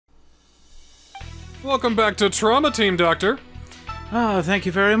Welcome back to Trauma Team, Doctor. Ah, thank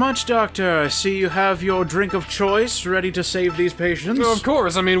you very much, Doctor. I see you have your drink of choice ready to save these patients. Of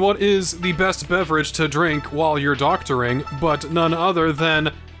course, I mean, what is the best beverage to drink while you're doctoring, but none other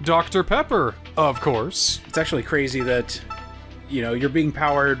than Dr. Pepper, of course. It's actually crazy that, you know, you're being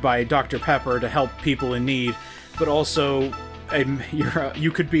powered by Dr. Pepper to help people in need, but also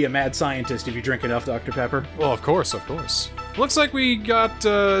you could be a mad scientist if you drink enough Dr. Pepper. Well, of course, of course. Looks like we got,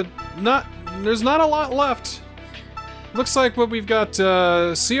 there's not a lot left. Looks like what we've got,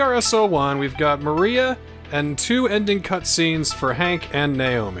 CRS-01, we've got Maria, and 2 ending cutscenes for Hank and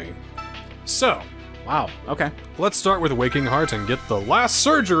Naomi. So, wow, okay. Let's start with Waking Heart and get the last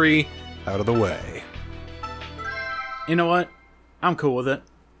surgery out of the way. You know what? I'm cool with it.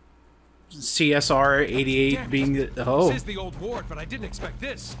 CSR-88 being the... Oh. This is the old ward, but I didn't expect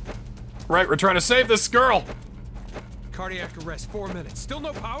this. Right, we're trying to save this girl! Cardiac arrest, 4 minutes. Still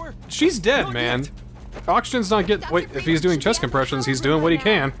no power? She's dead, Not man. yet. Oxygen's not getting... Wait, if he's doing chest compressions, he's doing what he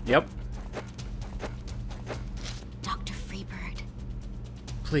can. Yep. Dr. Freebird.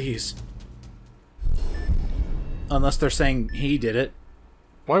 Please. Unless they're saying he did it.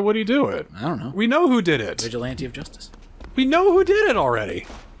 Why would he do it? I don't know. We know who did it. Vigilante of justice. We know who did it already.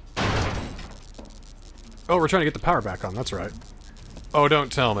 Oh, we're trying to get the power back on, that's right. Oh, don't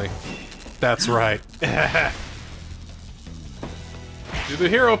tell me. That's right. Do the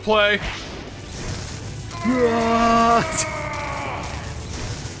hero play.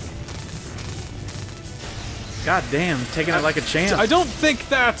 God damn, taking it like a champ. I don't think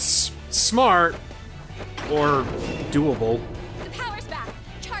that's smart or doable. The power's back.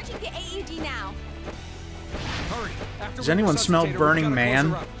 Charging the AED now. Hurry. Does anyone smell Burning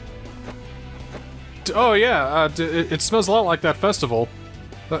Man? Oh yeah, it smells a lot like that festival.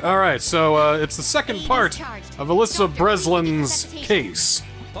 Alright, so it's the second part of Alyssa Breslin's case.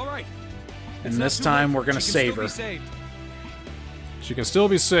 Alright. And this time we're gonna save her. She can still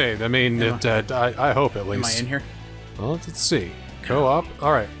be saved. I mean, I hope at least. Am I in here? Well, let's see. Co-op?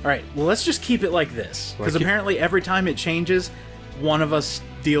 Alright. Alright, well let's just keep it like this. Because apparently every time it changes, one of us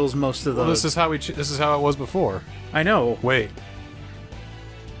deals most of the... Well, this is how it was before. I know. Wait.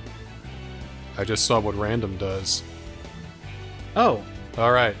 I just saw what random does. Oh.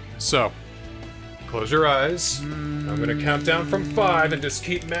 Alright, so. Close your eyes. I'm gonna count down from 5 and just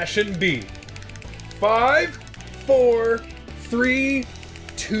keep mashing B. 5, 4, 3,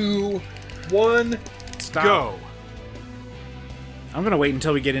 2, 1, Stop. go. I'm gonna wait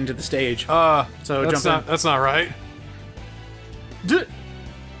until we get into the stage. So jump in. That's not right.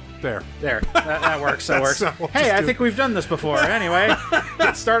 There. There. That works. That works. So we'll Hey, I think we've done this before. Anyway,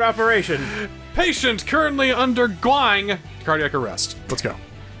 let's start operation. Patient currently undergoing cardiac arrest. Let's go.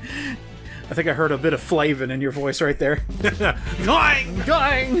 I think I heard a bit of Flavin in your voice right there. Going!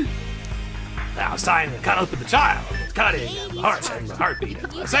 Going! Now it's time to cut open the child. Cutting the heart and the heartbeat.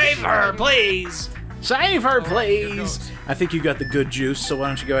 Save her, please! Save her, please! I think you got the good juice, so why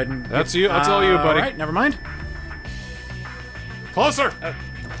don't you go ahead and... That's you. That's all you, buddy. Alright, never mind. Closer!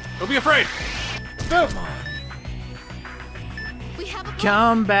 Don't be afraid. Boom! We have a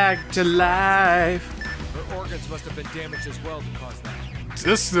Come back to life. Her organs must have been damaged as well to cause that.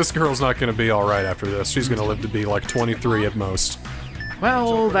 This girl's not gonna be alright after this. She's gonna live to be like 23 at most.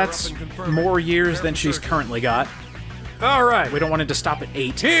 Well, that's more years than she's currently got. Alright. We don't want it to stop at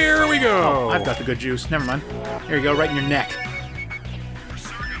 8. Here we go! Oh, I've got the good juice. Never mind. Here you go, right in your neck. Can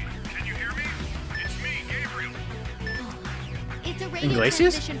you hear me? It's me, Gabriel. It's a radio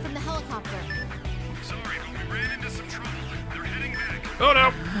Iglesias? transmission from the helicopter. Sorry, but we ran into some trouble. They're heading back. Oh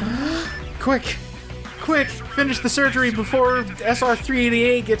no! Quick! Quick! Finish the surgery before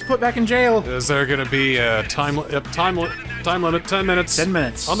SR-388 gets put back in jail. Is there gonna be a time limit? 10 minutes. 10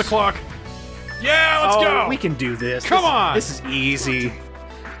 minutes. On the clock. Yeah, let's go! We can do this. Come on! This is easy.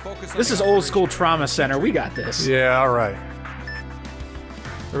 Focus on This the is old school trauma center. We got this. Yeah, alright.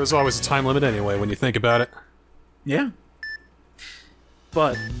 There was always a time limit anyway, when you think about it. Yeah.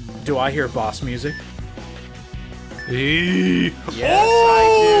 But, do I hear boss music? Yes,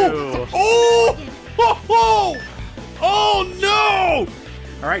 I do. Oh! Oh! Oh no!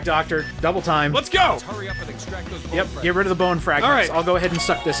 Alright, Doctor. Double time. Let's go! Hurry up and extract those bone Yep, fragments. get rid of the bone fragments. All right. I'll go ahead and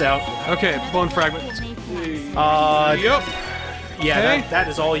suck this out. Okay, bone fragment. Yep. Yeah, Okay. that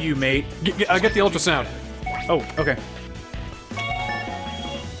is all you, mate. I get the ultrasound. Oh, okay.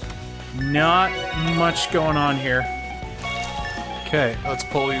 Not much going on here. Okay, let's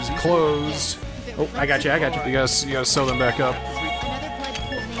pull these closed. Oh, I got you, I got you. You gotta sew them back up.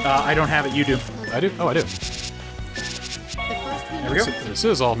 I don't have it, you do. I do? Oh, I do. There we go. This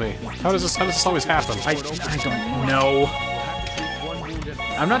is all me. How does this always happen? I don't know.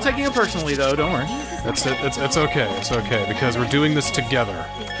 I'm not taking it personally, though. Don't worry. That's it. It's okay. It's okay because we're doing this together.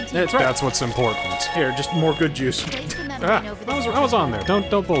 That's right. That's what's important. Here, just more good juice. Ah, I was on there. Don't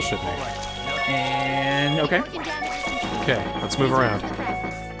bullshit me. And okay. Okay, let's move around.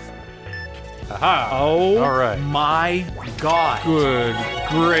 Aha! Oh, all right. My God. Good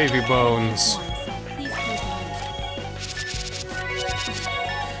gravy bones.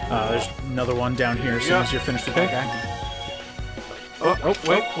 There's another one down here as soon as you're finished with that guy. Oh,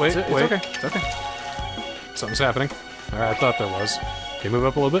 wait. It's okay. It's okay. Something's happening. All right, I thought there was. Okay, move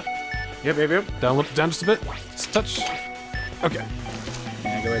up a little bit. Yep. Down just a bit. Just a touch. Okay.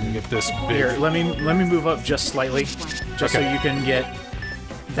 Yeah, go ahead and Get this big. Here, let me move up just slightly, just so you can get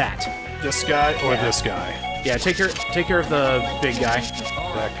that. This guy or Yeah. this guy? Yeah, take care of the big guy.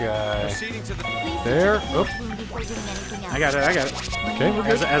 That guy. Proceeding to the There. Oh. I got it. Okay, we're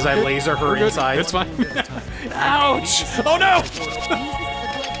good. As I laser her We're good. inside. It's fine. Ouch! Oh no!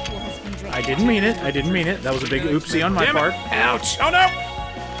 I didn't mean it. That was a big oopsie on my Damn part. it! Ouch! Oh no!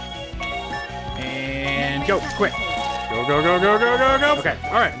 And go, quick. Go! Okay,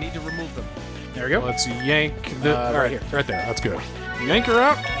 All right. need to remove them. there we go. Let's yank the. Right all right, here. right there. That's good. Yank her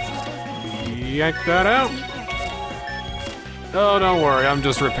out. Yank that out. Oh, don't worry. I'm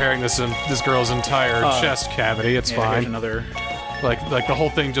just repairing this girl's entire chest cavity. It's Yeah, here's fine. another. Like the whole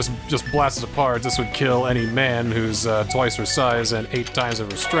thing just blasted apart. This would kill any man who's twice her size and 8 times of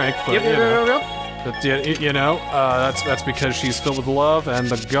her strength. But Yep. but that's because she's filled with love, and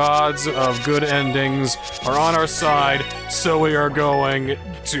the gods of good endings are on our side. So we are going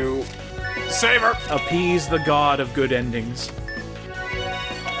to save her. Appease the god of good endings.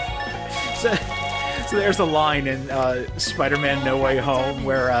 So there's a line in Spider-Man No Way Home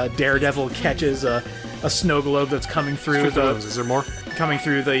where Daredevil catches a snow globe that's coming through Is there more?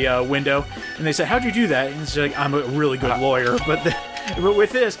 the window, and they say, "How'd you do that?" And it's like, "I'm a really good lawyer," but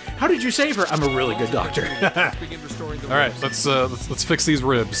with this, "How did you save her?" "I'm a really good doctor." Begin restoring the All right, ribs. let's fix these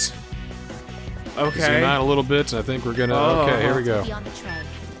ribs. Zoom Okay. out a little bit, and I think we're gonna. Oh. Okay, here we go. Be on the tray.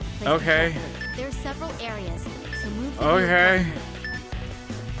 Place Okay. the There's several areas, so move the Okay.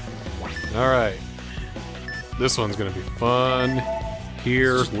 All right, this one's gonna be fun.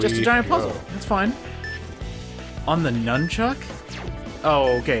 Here Just we a giant go. puzzle. That's fine. On the nunchuck?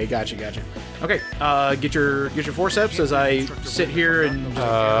 Oh, okay. Gotcha. Okay. Get your forceps as I sit here and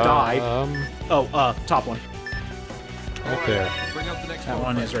die. Oh, top one. Right there. Bring out the next That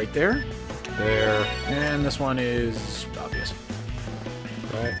one is right there, There. and this one is obvious.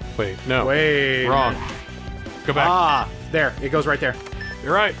 Right. Wait, no. Wait. Wrong. Go back. Ah, there. It goes right there.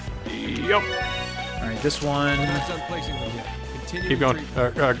 You're right. Yep. All right, this one. Not done placing them yet. Continue Keep going.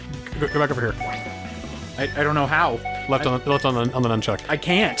 retreat. Go back over here. I don't know how. Left on the nunchuck. I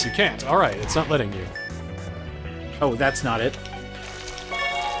can't. You can't. All right, it's not letting you. Oh, that's not it.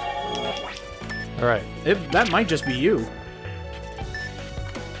 All right. That might just be you.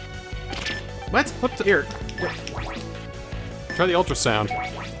 What? Here. Try the ultrasound.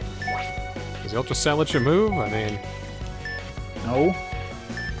 Does the ultrasound let you move? I mean, No.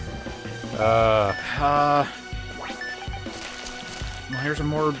 Well, here's some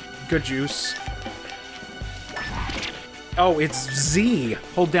more good juice. Oh, it's Z.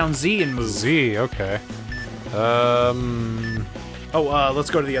 Hold down Z and move. Z. Okay. Oh, let's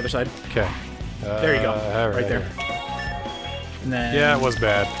go to the other side. Okay. There you go. all Right there. And then. Yeah, it was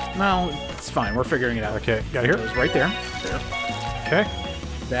bad. No, it's fine. We're figuring it out. Okay, got it It here. was right there. Okay.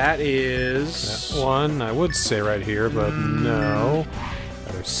 That is. That one, I would say right here, but no.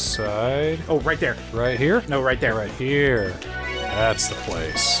 Other side. Oh, right there. Right here? No, right there. Right here. That's the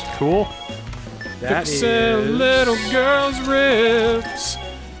place. Cool. That Fixing is. little girl's ribs.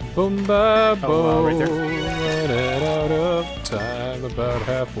 Boom ba boom. Oh, right there. Running out of time, about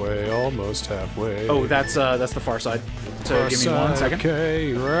halfway, almost halfway. Oh, that's the far side. So Far give me side, 1 second.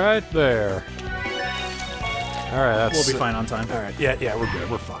 Okay, right there. All right, that's. We'll be fine on time. All right, yeah, we're good.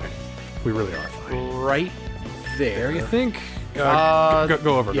 We're fine. We really are fine. Right there. You think? Go over. Yeah,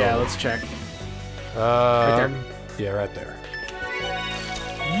 go over. let's check. Right there. Yeah, right there.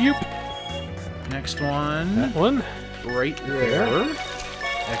 Yep. Next one. That one. Right there.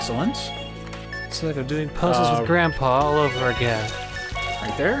 Excellent. It's like I'm doing puzzles with Uh, Grandpa all over again.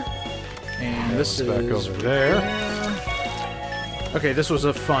 Right there. And this is back over there. Okay, this was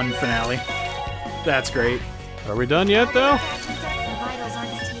a fun finale. That's great. Are we done yet, though? The vitals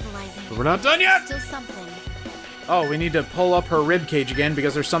aren't stabilizing. We're not done yet. Still something. Oh, we need to pull up her rib cage again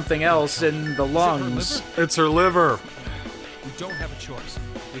because there's something else in the lungs. It's her liver. We don't have a choice.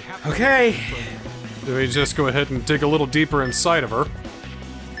 We have to Okay. Do we just go ahead and dig a little deeper inside of her?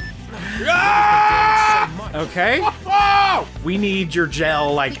 so much. Okay. Oh! We need your gel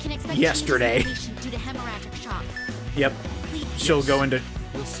We like can expect yesterday. changes in circulation due to hemorrhagic shock. Yep. Please. She'll go into.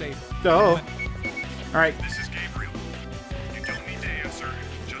 We'll save her. Oh. All right. This is Gabriel. You don't need to answer.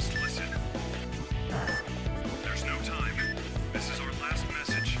 Just listen. There's no time. This is our last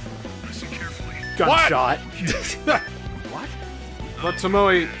message. Listen carefully. Gunshot. What? Let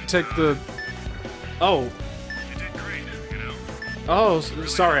Tomoe take the... Oh. You did great, you know? Oh.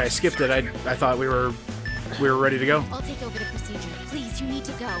 Sorry, I skipped it. I thought we were ready to go. I'll take over the procedure. Please, you need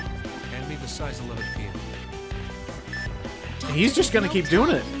to go. Hand me the size 11 PM. He's just gonna keep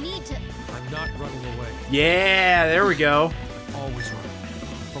doing it. You need to. I'm not running away. Yeah. There we go. Always running.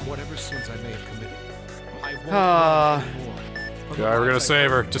 From whatever sins I may have committed. I won't Ah. run anymore. Alright, we're gonna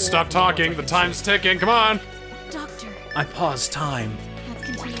save her. Just stop talking. The time's ticking. Come on. Doctor, I paused time. let's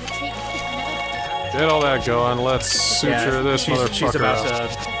continue the treatment. Another. Get all that going. Let's suture this motherfucker she's about up.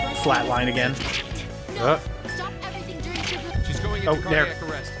 to flatline again. No, stop everything during defibrillator. She's going Oh, into there. cardiac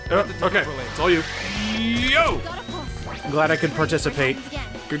arrest. Okay, it's all you. Yo! Got a pulse. I'm glad I could participate. Again.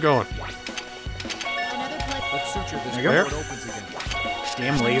 Good going. Another blood. Let's suture this There you go. before it opens again.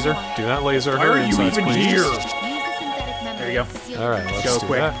 Damn laser. Do not laser Why her are you insides, even please. here? Use the synthetic membrane There you go. to seal Alright, the let's go do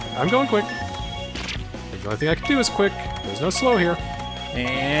quick. that. I'm going quick. The only thing I can do is quick. There's no slow here.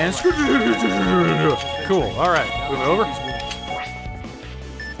 And Cool. Alright, move it over.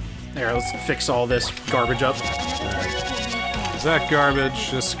 there, let's fix all this garbage up. Is that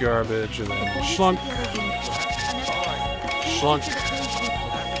garbage? This garbage, and then schlunk. Schlunk.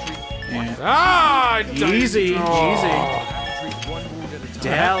 And Ah! I died. easy, Oh. easy. Treat one wound at a time.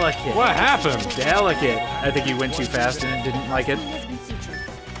 Delicate. What happened? Delicate. I think you went too fast and didn't like it. Has been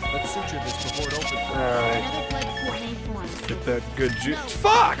sutured. Let's suture this before it opens. Alright, Another blood clot may form. get that good juice.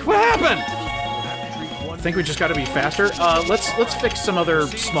 Fuck! What happened? I think we just got to be faster. Let's fix some other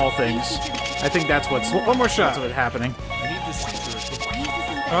small things. I think that's what's One more shot. that's what's happening. I need to suture it before. Use the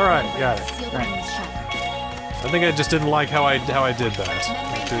synthetic Alright, membrane got to it. seal the Right. wounds shut. I think I just didn't like how I did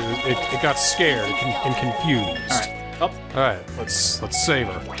that. It got scared and confused. All right. Up. All right, let's save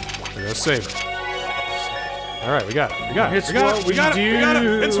her. We're gonna save her. All right, we got it. We got it. It's we got what it. We got we it. We got it.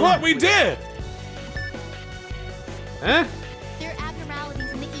 do. It's what we did. Eh? There are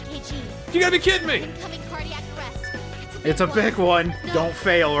abnormalities in the EKG. You gotta be kidding me. Incoming cardiac arrest. It's a big one. No. Don't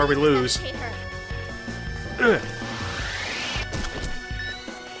fail or we lose. Resuscitate her. Ugh.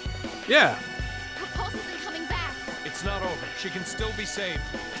 Yeah. Her pulse isn't coming back. It's not over. She can still be saved.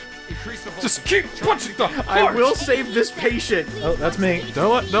 Increase the voltage. Just keep punching the heart. I will save this patient. Oh, that's me.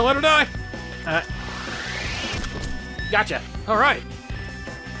 Don't let her die. Gotcha. All right.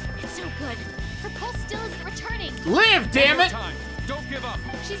 It's no good. Her pulse still isn't returning. Live, damn it! Time. Don't give up.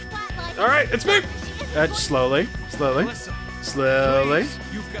 She's flatlined. All right, it's me. She is Slowly, slowly, Listen. slowly. Please,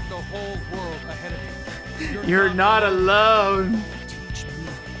 you've got the whole world ahead of you. You're not alone. Teach me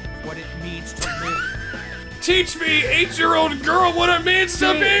what it means to live. Teach me, 8-year-old girl, what it means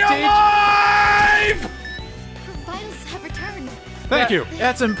to be Teach- alive. Her vitals have returned. Thank you.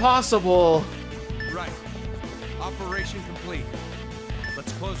 That's impossible. Right. Operation complete.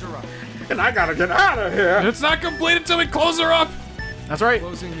 Let's close her up. And I gotta get out of here. It's not complete until we close her up. That's right.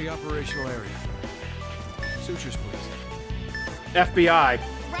 Closing the operational area. Sutures, please. FBI.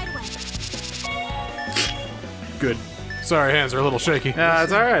 Right away. Good. Sorry, hands are a little shaky. It's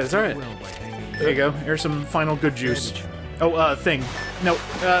all right. It's all right. Well, by hanging There you go. Here's some final good juice. Oh, thing. No,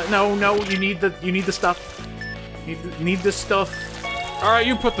 no. You need the stuff. Need the stuff. All right,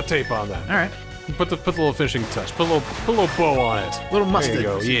 you put the tape on that. All right. Put the little finishing touch. Put a little bow on it. Little There mustard. you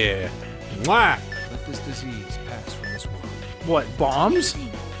go. Yeah. Mwah. Let this disease pass from this world. What? Bombs? You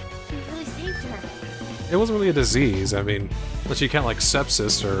really saved her. It wasn't really a disease. I mean, unless you count like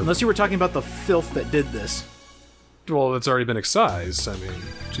sepsis or Unless you were talking about the filth that did this. well, it's already been excised. I mean,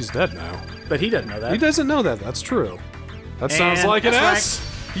 she's dead now. But he doesn't know that. He doesn't know that. That's true. That sounds And like an that's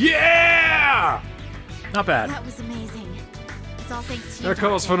S. Yeah. Not bad. That was amazing. It's all thanks to you. That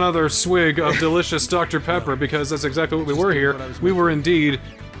calls for Doctor. another swig of delicious Dr. Pepper because that's exactly what we were here. We were indeed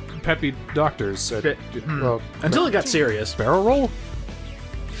peppy doctors. At, well, Until it got serious. barrel roll.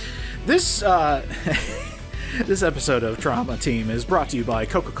 This this episode of Trauma Team is brought to you by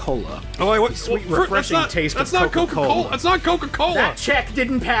Coca-Cola. Oh, wait, what? Sweet, refreshing taste that's of not Coca-Cola. That's not Coca-Cola. That check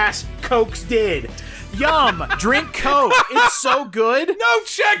didn't pass. Cokes did. Yum. Drink Coke. It's so good. No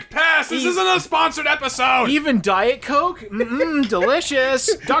check pass. This isn't a sponsored episode. Even Diet Coke? Mm-mm,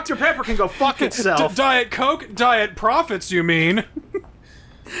 delicious. Dr. Pepper can go fuck itself. Diet Coke, Diet Profits, you mean?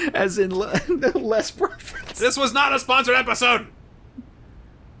 As in less profits. This was not a sponsored episode.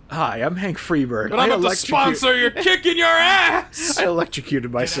 Hi, I'm Hank Freeberg. But I'm about to sponsor. You're kicking your ass. I electrocuted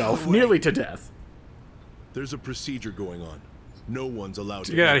myself nearly to death. There's a procedure going on. No one's allowed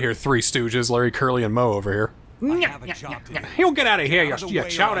to Get out of here, Three Stooges, Larry, Curly, and Moe over here. I have a job to do. You'll get out of here, Out of the you way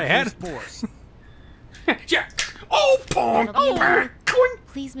shout or I'll ahead. use force. Yeah. Oh, pong. Oh, man.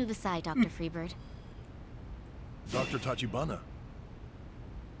 Please move aside, Dr. Freebird. Dr. Tachibana.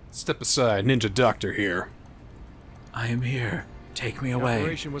 Step aside, Ninja Doctor here. I am here. Take me The away.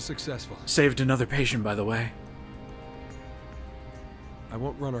 operation was successful. Saved another patient, by the way. I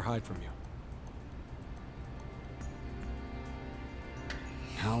won't run or hide from you.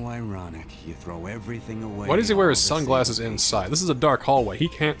 How ironic. You throw everything away. Why does he wear his all to save sunglasses a patient. inside? This is a dark hallway. He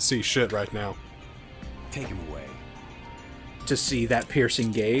can't see shit right now. Take him away. To see that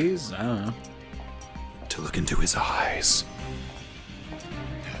piercing gaze? I don't know. To look into his eyes.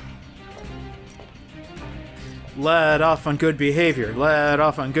 Let off on good behavior. Let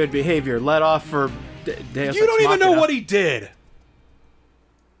off on good behavior. Let off for Deus You don't even know what he did.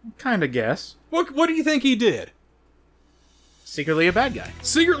 Kinda guess. What do you think he did? Secretly a bad guy.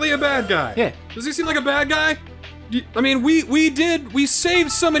 Secretly a bad guy. Yeah. Does he seem like a bad guy? I mean, we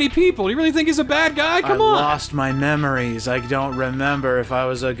saved so many people. Do you really think he's a bad guy? Come I on. lost my memories. I don't remember if I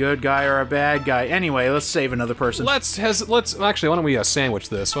was a good guy or a bad guy. Anyway, let's save another person. Let's actually, why don't we sandwich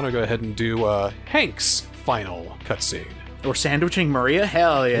this? Why don't we go ahead and do Hank's final cutscene? We're sandwiching Maria?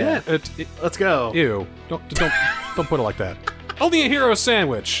 Hell yeah. Let's go. Ew. Don't put it like that. Only a hero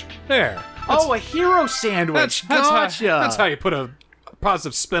sandwich. There. Oh, a hero sandwich. Gotcha. That's how you put a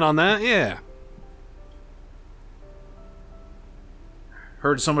positive spin on that. Yeah.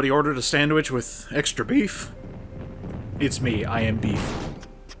 Heard somebody ordered a sandwich with extra beef? It's me, I am beef.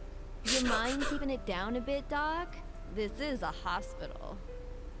 You mind keeping it down a bit, Doc? This is a hospital.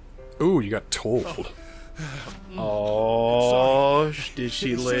 Ooh, you got told. Oh, did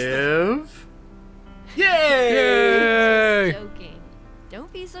she live? Yay! Yay! Joking.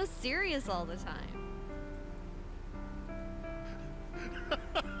 Don't be so serious all the time.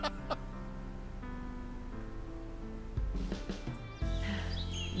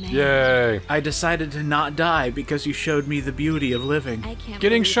 Man, Yay. I decided to not die because you showed me the beauty of living. I can't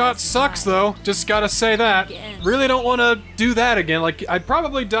Getting believe shot I sucks, survived. though. Just gotta say that. Again. Really don't want to do that again. Like, I'd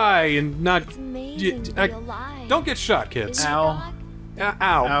probably die and not... It's amazing to be alive. Don't get shot, kids. Isn't it, Ow. Doc?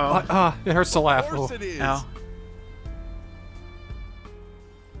 Ow. Ow. It hurts to laugh. Of course it is. Ow.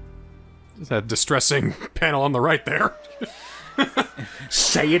 That distressing panel on the right there.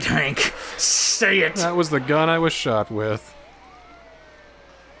 Say it, Hank. Say it. That was the gun I was shot with.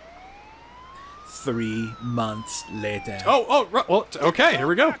 3 months later. Well, okay, here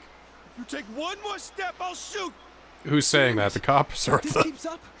we go. If you take one more step, I'll shoot. Who's saying that? The cops or This the... keeps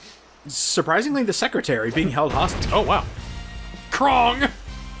up. Surprisingly, the secretary being held hostage. Oh, wow. Krong!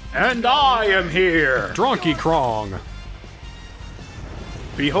 And I am here. Dronky Krong.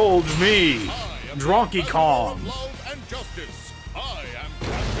 Behold me, Dronky Kong. Love and justice. I am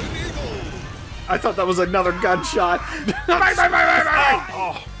Captain Eagle. I thought that was another gunshot.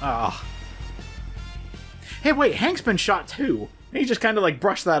 Oh. Hey, wait, Hank's been shot too. He just kind of like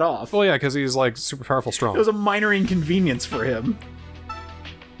brushed that off. Well, yeah, because he's, like, super powerful strong. It was a minor inconvenience for him.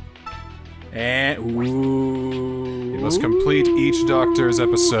 And ooh, You must complete each Doctor's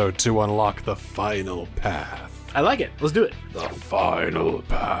episode to unlock the final path. I like it. Let's do it. The final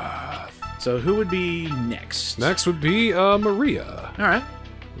path. So who would be next? Next would be Maria. All right.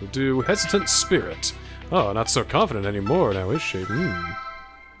 We'll do Hesitant Spirit. Oh, not so confident anymore now, is she?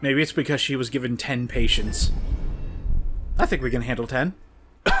 Maybe it's because she was given 10 patients. I think we can handle 10.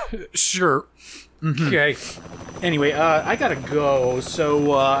 Sure. Okay. Anyway, I gotta go,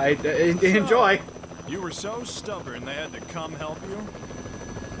 so enjoy. You were so stubborn they had to come help you?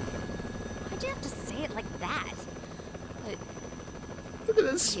 Why'd you have to say it like that? Look at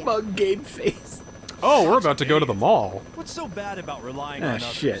this smug game face. Oh, we're about to go to the mall. What's so bad about relying Ah, on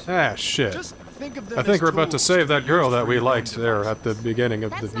others? shit. Ah, shit. Just think of them I think as we're about to tools save that be girl used that for we your own liked there at the beginning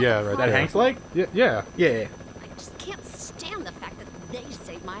of That's the... not Yeah, the right That there. Hank flag? Yeah, yeah. Yeah. I just can't stand the fact that they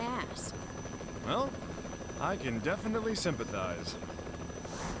saved my ass. Well, I can definitely sympathize.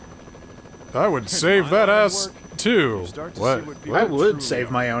 I would save that line of ass, work, too. you start to What? see what people I would truly save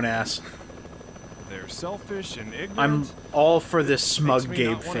are. my own ass. They're selfish and ignorant. I'm all for this smug me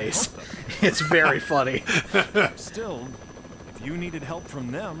Gabe not wanna face. help It's very funny. Still, if you needed help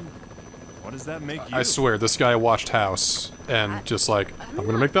from them, what does that make you? I swear, this guy watched House, and just like, I'm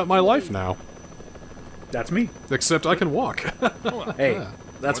gonna make that my life now. That's me. Except I can walk. Hey,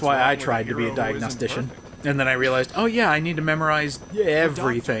 that's What's why wrong I with a tried to be a hero who isn't diagnostician. perfect? And then I realized, oh yeah, I need to memorize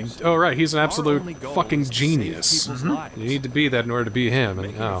everything. Oh, right, he's an Our absolute only goal fucking is to save genius. people's lives. You need to be that in order to be him, and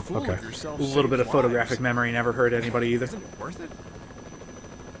Making a oh, fool okay. of yourself A little bit of saves photographic lives. memory never hurt anybody either. Isn't it worth it?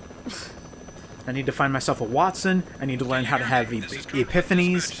 I need to find myself a Watson. I need to learn how to have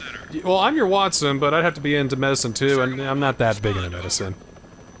epiphanies. Well, I'm your Watson, but I'd have to be into medicine too, and I'm not that big into medicine.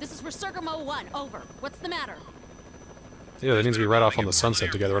 This is Resurgamo 1. Over. What's the matter? Yeah, that means we ride off on the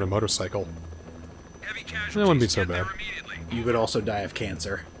sunset together on a motorcycle. That wouldn't be so bad. You would also die of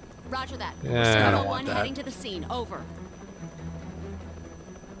cancer. Roger that. Yeah, I don't Resurgamo 1 want that. heading to the scene. Over.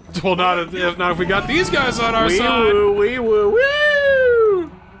 Well, not if we got these guys on our side. Wee woo,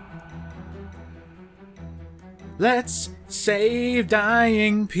 woo! Let's save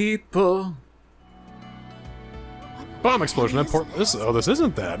dying people. Bomb explosion at Port. This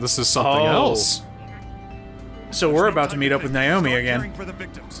isn't that. This is something else. So we're about to meet up with Naomi again. For the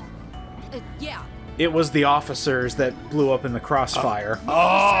victims. Yeah. It was the officers that blew up in the crossfire.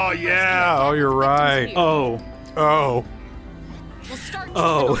 Oh yeah. Oh, you're right. Oh. Oh. We'll start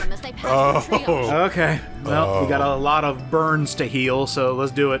Oh. them as they pass through triage. Okay. Well, we got a lot of burns to heal, so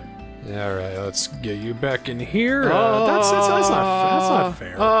let's do it. All right. Let's get you back in here. That's not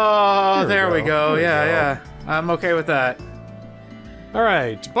fair. Oh, there we go. There we Yeah, go. yeah. I'm okay with that. All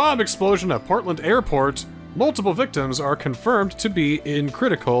right. Bomb explosion at Portland Airport. Multiple victims are confirmed to be in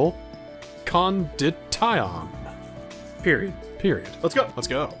critical condition. Period. Period. Let's go. Let's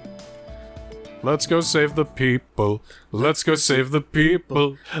go. Let's go save the people. Let's go save the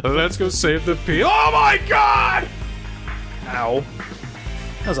people. Let's go save the people. Oh my god! Ow.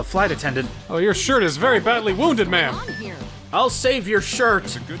 That was a flight attendant. Oh, your shirt is very badly wounded, ma'am. On here. I'll save your shirt.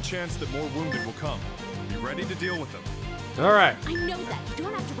 There's a good chance that more wounded will come. Be ready to deal with them. All right. I know that. You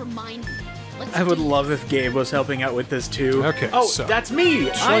don't have to remind me. Let's I would do love if Gabe was helping out with this too. Okay, Oh, so- that's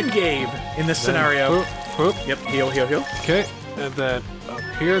me. I'm like- Gabe in this scenario. Whoop. Yep. Heal, heal, heal. Okay, and then up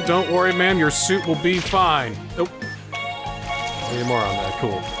here. Don't worry, ma'am. Your suit will be fine. Nope. Any more on that?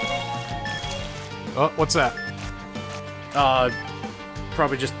 Cool. Oh, what's that?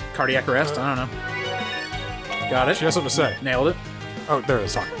 Probably just cardiac arrest. I don't know. Got it. She has something to say. Nailed it. Oh, there it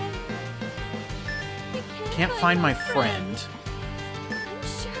is. Talk. Can't find my friend.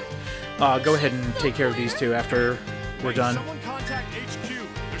 Go ahead and take care of these two after we're done. Someone contact HQ.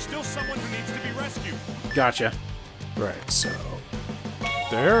 There's still someone who needs to be rescued. Gotcha. Right. So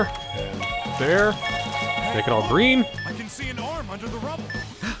there and there. Make it all green. I can see an arm under the rubble.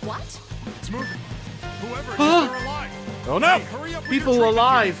 What? It's moving. Whoever it is, they're alive. Oh no! Hurry up with People your treatment.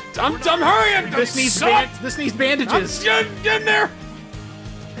 alive. I'm hurrying. This needs this needs bandages. Get in there.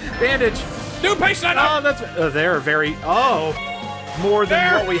 Bandage. New patient. Oh, that's they're very more than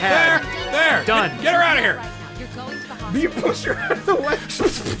There. what we had. There. Done. Get her out of here. Right now. You're going to the hospital. You push her out of the way.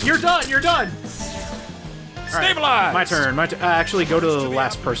 You're done. You're done. Stabilize. My turn. My turn. Actually, go to the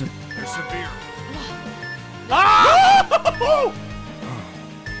last person. They're severe. Ah!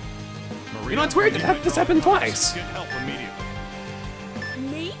 Maria, You know, it's weird. This happened twice. Get help immediately.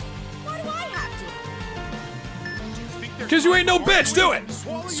 Me? Why do I have to? Because you ain't no bitch. Do it.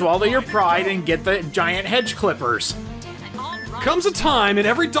 Swallow your pride and get the giant hedge clippers. All right. Comes a time in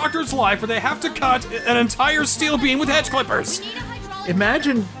every doctor's life where they have to cut an entire steel beam with hedge clippers. Need a hydraulic.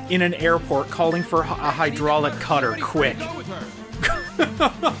 Imagine in an airport calling for a hydraulic cutter quick.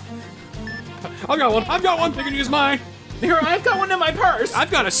 I've got one. I've got one. You can use mine. Here, I've got one in my purse.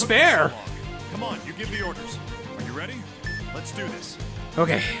 I've got a spare. Come on, you give the orders. Are you ready? Let's do this.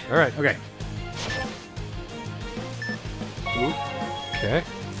 Okay. All right. Okay. Okay.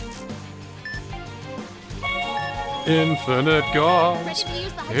 Infinite Ready gods. to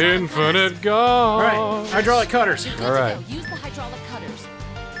use the hydraulic Infinite All gods. right. Hydraulic cutters. cutters? All right. Use the hydraulic cutters.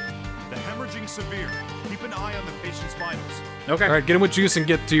 The hemorrhaging severe. Keep an eye on the patient's vitals. Okay. All right. Get him with juice and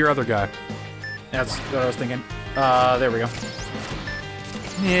get to your other guy. That's what I was thinking. There we go.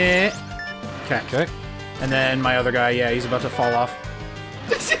 Yeah. Okay. Okay. And then my other guy, yeah, he's about to fall off.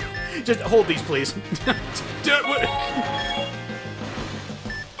 Just hold these, please.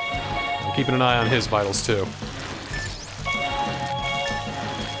 I'm keeping an eye on his vitals too.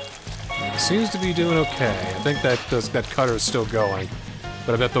 He seems to be doing okay. I think that cutter is still going,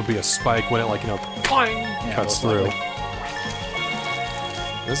 but I bet there'll be a spike when it, like, you know, clang, cuts most through. likely.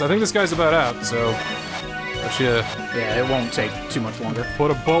 I think this guy's about out, so let you Yeah, it won't take too much longer.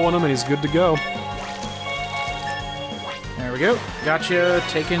 put a bow on him and he's good to go. There we go. Gotcha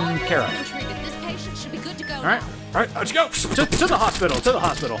taken care of. Treated. This patient should be good to go. All right. All right, let's go. To the hospital. To the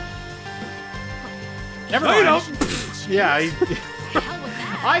hospital. Never No, you mind. don't. Yeah, Hell with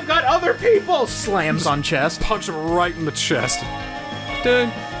that. I've got other people. Slams on chest. Punch him right in the chest.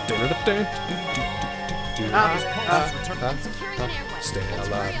 Dun, dun, dun, dun, Securing an airway. Stay Let's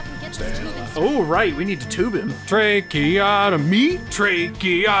alive. hurry up and get Stay this tube alive. installed. Oh right, we need to tube him. Tracheata me,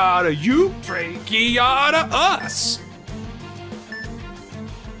 tracheata you, tracheata us.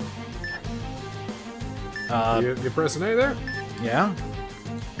 You pressing A there? Yeah.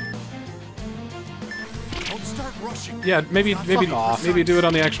 Don't start rushing. Yeah, maybe off. maybe do it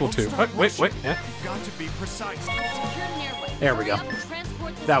on the actual tube. Wait. Yeah. Got to be precise. There we go.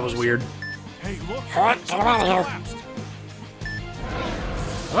 That was weird. Hey, look.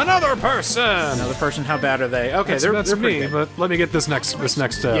 Another person. Another person. How bad are they? Okay, That's they're pretty me. good. But let me get this next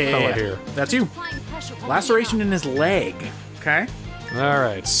fella here. That's you. Laceration in his leg. Okay. All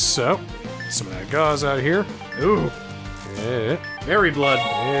right. So some of that gauze out of here. Ooh. Yeah. Very blood.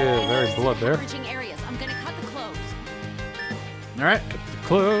 Yeah. Very blood there. Areas. I'm gonna cut the clothes. All right. The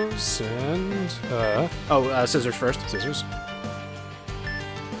clothes and Scissors first. scissors.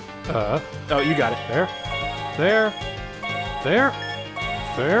 Oh, you got it. There. There. There.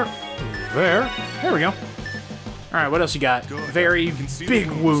 There. There. There we go. All right, what else you got? Good. Very You can see big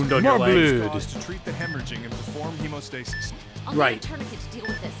the wound on your More leg. blood. Cause to treat the hemorrhaging and perform hemostasis. I'll Right. need a tourniquet to deal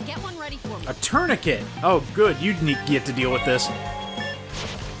with this. Get one ready for me. A tourniquet. Oh, good. You get to deal with this. All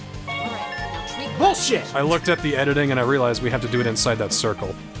right, now treat the Bullshit. I looked at the editing and I realized we have to do it inside that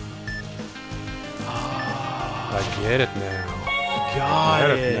circle. I get it now. Got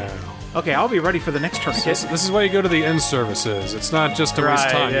Get it. now. Okay, I'll be ready for the next tourniquet. This is why you go to the in-services. It's not just to waste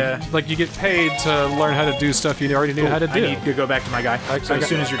Right, time. yeah. Like, you get paid to learn how to do stuff you already knew how to do. I need to go back to my guy. So as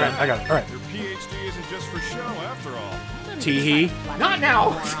soon as you're done. I got it. All right. Your PhD isn't just for show, after all. Tee-hee. Not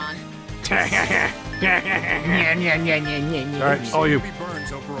now! moron. All right, all you. Maybe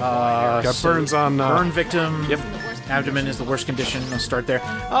burns over a while. Got burns on... Burn victim. Yep. Abdomen is the worst condition. I'll start there.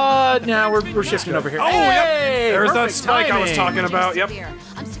 Now we're shifting over here. Oh, Hey, yep. There's that perfect spike I was timing. talking about. Yep. Severe.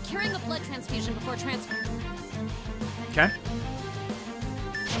 I'm securing a blood transfusion before transfer. Okay.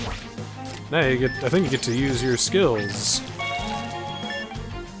 Now you get... I think you get to use your skills.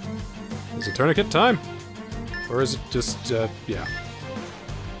 Is it tourniquet time? Or is it just, yeah.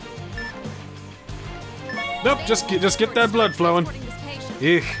 Nope, just get that blood flowing. Transporting this patient.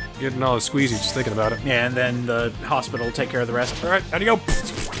 Eek, getting all squeezy just thinking about it. Yeah, and then the hospital will take care of the rest. All right, how'd you go?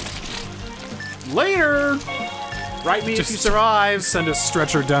 Later! Write me if you survive. Send a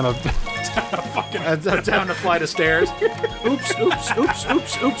stretcher down a fucking... Down a flight of stairs. Oops, oops, oops,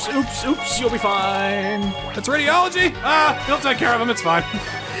 oops, oops, oops, oops. You'll be fine. It's radiology! He'll take care of him, it's fine.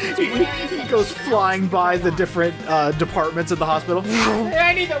 He goes flying by the different departments of the hospital.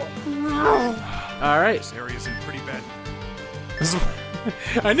 I need the. All right. This area's in pretty bad.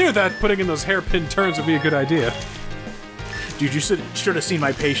 I knew that putting in those hairpin turns would be a good idea. Dude, you should have seen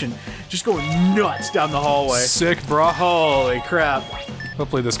my patient just going nuts down the hallway. Sick, brah. Holy crap.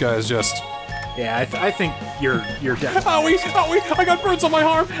 Hopefully this guy is just... Yeah, I think you're definitely Owie! Owie! I got burns on my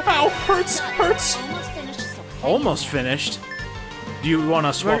arm! Ow! Hurts! Hurts! Almost finished. So almost finished. Do you want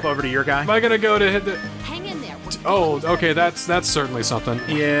to swap over to your guy? Am I gonna go to hit the... hang in there. We're Oh, okay, that's certainly something.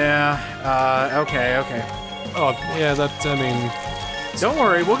 Yeah. Okay. Oh, yeah, that, I mean... Don't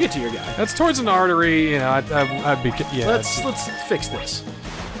worry, we'll get to your guy. That's towards an artery, you know, I'd be... Yeah. Let's fix this.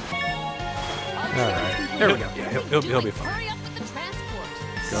 Alright. There we go. Yeah, he'll be fine. Hurry up with the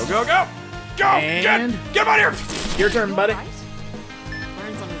transport. Go! Go! And- Get him out of here! Your turn, buddy. Right?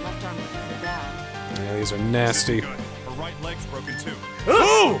 Burns on the left arm are pretty bad. Yeah, these are nasty. Good. Her right leg's broken too.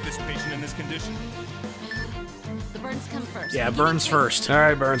 Ooh! This patient in this condition. The burns come first. Yeah, burns first.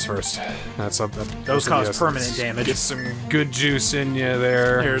 Alright, burns first. That's up. Those cause permanent damage. Get some good juice in you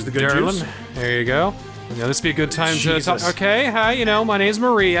there. Here's the good darling. juice. There you go. Now this would be a good time to talk. Jesus. Okay, hi, my name's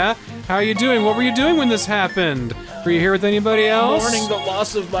Maria. How are you doing? What were you doing when this happened? Were you here with anybody else? Mourning the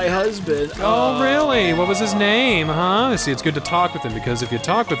loss of my husband. Oh, really? What was his name, huh? See, it's good to talk with him, because if you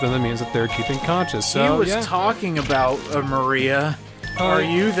talk with them, that means that they're keeping conscious, so, He was yeah. talking about Maria. Are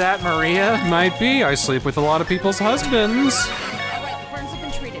you that Maria? Might be. I sleep with a lot of people's husbands. All right, the burns have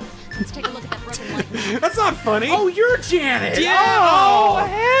been treated. Let's take a look at that broken leg. That's not funny. Oh, you're Janet. yeah! Oh, Oh,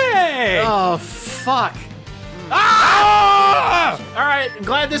 hey! oh fuck. Ah! All right, I'm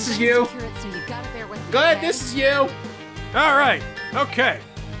glad this is you. Secure it, so you gotta bear with me, Glad okay? this is you. All right. Okay.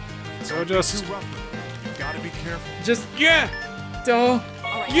 So just, Too rough. You gotta be careful. just yeah. Don't.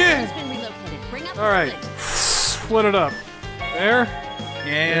 All right, Yeah. the burns been relocated. Bring up the All right. splint. Split it up. There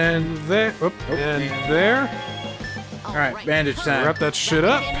And there. Oop, and there. all right, bandage time. Wrap that shit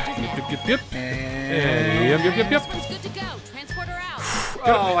up. Yep. And yep. This one's good to go. Transport her out.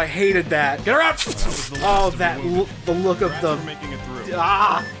 Oh, I hated that. Get her out. Oh, that the look of Congrats the. for making it through.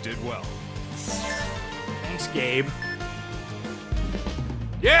 Ah. Did well. Thanks, Gabe.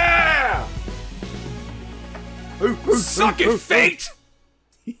 Yeah. Suck it, fate.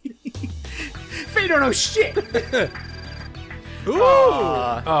 Fate don't know shit. Ooh.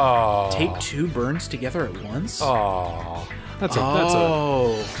 Aw. Oh. Take two burns together at once. Oh. That's a.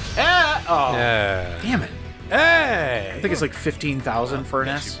 Oh. Ah. Oh. Yeah. Damn it. Hey! I think it's like 15,000 for an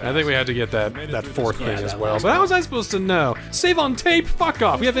S. I think we had to get that fourth thing as that well. last But how was I supposed to know? Save on tape? Fuck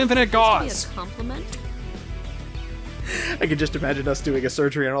off. We have infinite Be a gauze. compliment. I can just imagine us doing a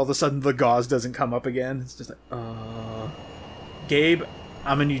surgery and all of a sudden the gauze doesn't come up again. It's just like, Gabe,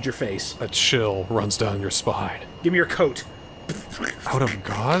 I'm gonna need your face. A chill runs down your spine. Give me your coat. Out of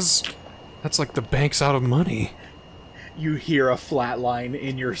gauze? That's like the bank's out of money. You hear a flat line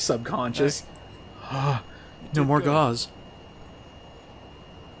in your subconscious. No more gauze.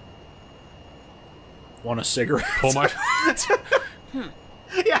 Want a cigarette? Pull my...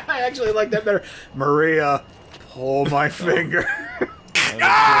 Yeah, I actually like that better. Maria, pull my finger.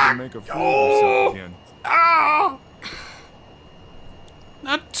 Make a fool of yourself again. Ow!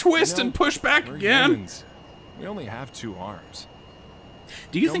 Not twist and push back We're again. humans. We only have 2 arms.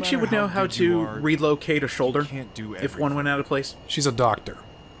 Do you No think she matter would know how good you to are, relocate a shoulder you can't do if one went out of place? She's a doctor.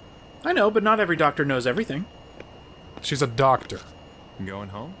 I know, but not every doctor knows everything. She's a doctor Going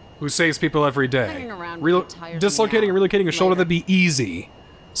home? who saves people every day. Hanging around really tires me Dislocating and out. relocating a shoulder, Later. that'd be easy.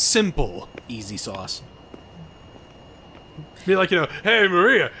 Simple. Easy sauce. Be like, you know, hey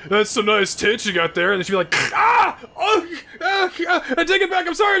Maria, that's some nice tits you got there, and then she'd be like, ah, oh, I take it back.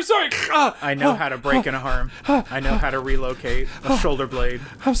 I'm sorry. I know how to break an arm. I know how to relocate a shoulder blade.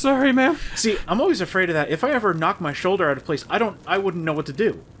 I'm sorry, ma'am. See, I'm always afraid of that. If I ever knock my shoulder out of place, I wouldn't know what to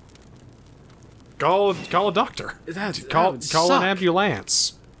do. Call a doctor. That Call would an suck.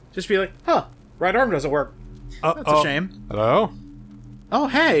 ambulance. Just be like, huh, right arm doesn't work. That's a shame. Hello? Oh,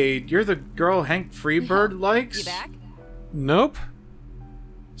 hey, you're the girl Hank Freebird likes? You back? Nope.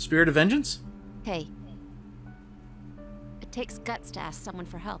 Spirit of Vengeance? Hey. It takes guts to ask someone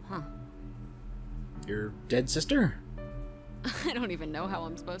for help, huh? Your dead sister? I don't even know how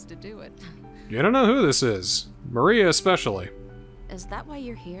I'm supposed to do it. You don't know who this is. Maria especially. Is that why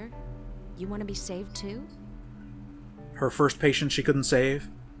you're here? You want to be saved too? Her first patient she couldn't save?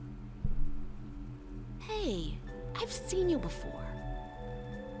 Hey, I've seen you before.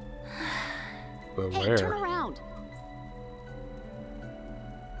 But Hey, where? turn around.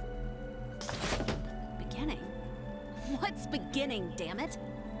 Beginning? What's beginning, damn it?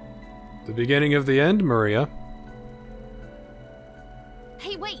 The beginning of the end, Maria.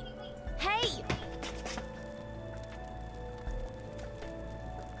 Hey, wait! Hey!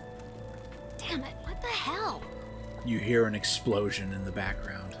 Damn it, what the hell? You hear an explosion in the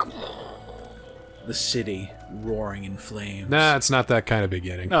background. The city roaring in flames. Nah, it's not that kind of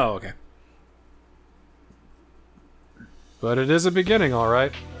beginning. Oh, okay. But it is a beginning,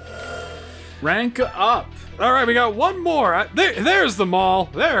 alright. Rank up! Alright, we got one more. There's the mall.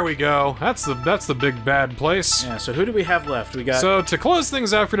 There we go. That's the big bad place. Yeah, so who do we have left? We got... So, to close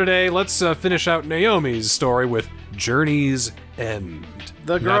things out for today, let's finish out Naomi's story with Journey's End.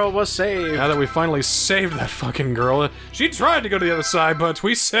 the girl was saved. Now that we finally saved that fucking girl, she tried to go to the other side, but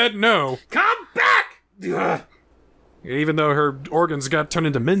we said no. Come back! Ugh. Even though her organs got turned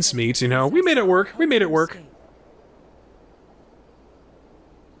into mincemeat, you know, we made it work. We made it work.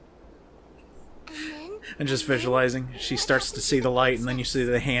 And just visualizing, she starts to see the light, and then you see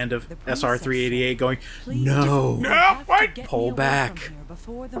the hand of SR-388 going, no! No, wait! Pull back.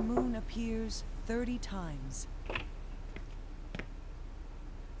 Before the moon appears 30 times.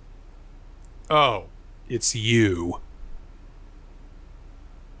 Oh, it's you.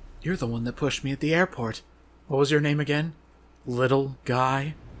 You're the one that pushed me at the airport. What was your name again? Little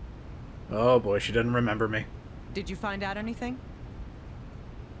guy? Oh boy, she doesn't remember me. Did you find out anything?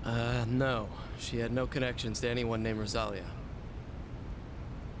 No. She had no connections to anyone named Rosalia.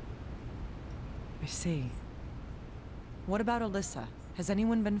 I see. What about Alyssa? Has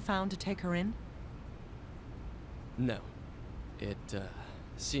anyone been found to take her in? No. It,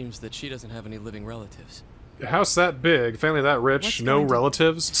 seems that she doesn't have any living relatives. A house that big, family that rich, What's no going to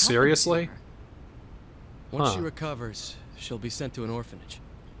relatives? happen to Seriously? her? Once she Huh. recovers, she'll be sent to an orphanage.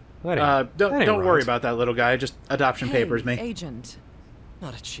 That ain't- that ain't Don't worry right. about that little guy. Just adoption Hey, papers, me. Agent.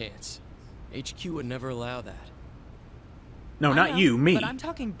 Not a chance. HQ would never allow that. No, I not know, you, me. But I'm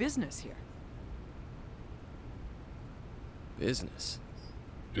talking business here. Business.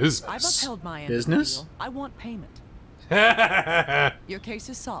 I've Business. upheld my end of the Business? deal. I want payment. Your case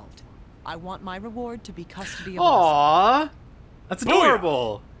is solved. I want my reward to be custody of Alyssa. Aww! That's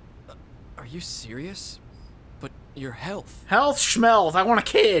adorable! Are you serious? But your health. Health schmells, I want a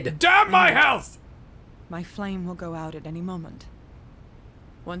kid! Damn my health! My flame will go out at any moment.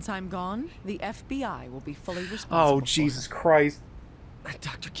 Once I'm gone, the FBI will be fully responsible. Oh, for Jesus Christ.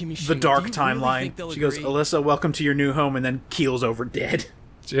 Dr. Kimishima, The dark do you really timeline. think they'll She goes, agree? Alyssa, welcome to your new home, and then keels over dead.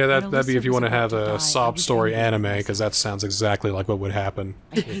 Yeah, that'd be Alyssa if you was want to about have to die, a I sob was story angry with anime, myself. because that sounds exactly like what would happen.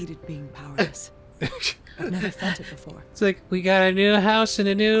 it. I hated being powerless. I've never felt it before. It's like, we got a new house and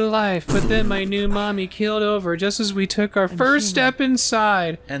a new life, but then my new mommy keeled over just as we took our first step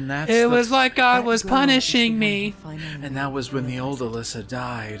inside. And that's It was like God was glow is punishing the me. final And that was when the old Alyssa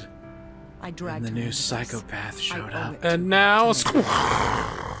died. I And dragged the her new into this. psychopath showed I owe up. it to And her now... to make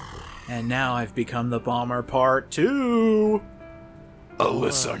And now I've become the bomber part 2.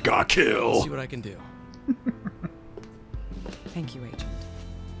 Alyssa got See killed. what I can do. Thank you, Agent.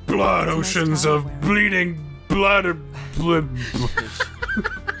 Blood It's a nice oceans town of where- bleeding blood.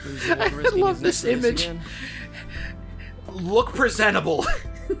 I love this image. Look presentable.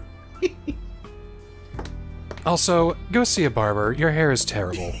 Also, go see a barber. Your hair is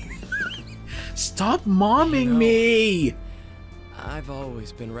terrible. Stop momming me. I've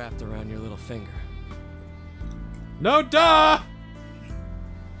always been wrapped around your little finger. No, duh!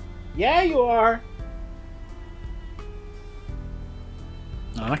 Yeah, you are.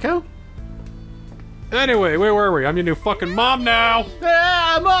 Nanako? Anyway, where were we? I'm your new fucking mom now!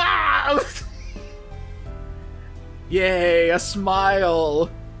 Ah, Mom! Yay, a smile.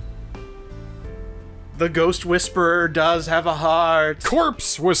 The Ghost Whisperer does have a heart.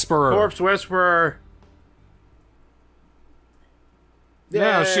 Corpse Whisperer! Corpse Whisperer.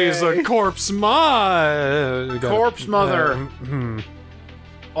 Now Yay. she's a corpse Corpse mother. Hmm.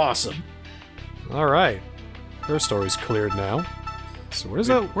 Awesome. Alright. Her story's cleared now. So where's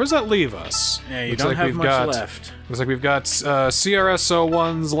that leave us? Yeah, you Looks don't like have we've much got, left. Looks like we've got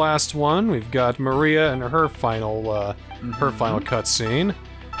CRS-01's last one. We've got Maria and her final cutscene.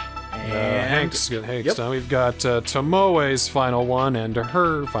 Hank's Yep. done. We've got Tomoe's final one and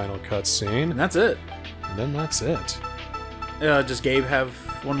her final cutscene. And that's it. And then that's it. Does Gabe have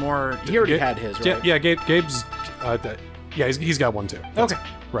one more? He already had his, right? Yeah, Gabe's... yeah, he's got one too. Okay.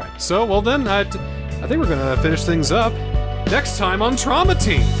 Right. So, well then, I think we're gonna finish things up next time on Trauma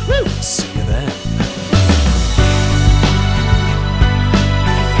Team. Woo!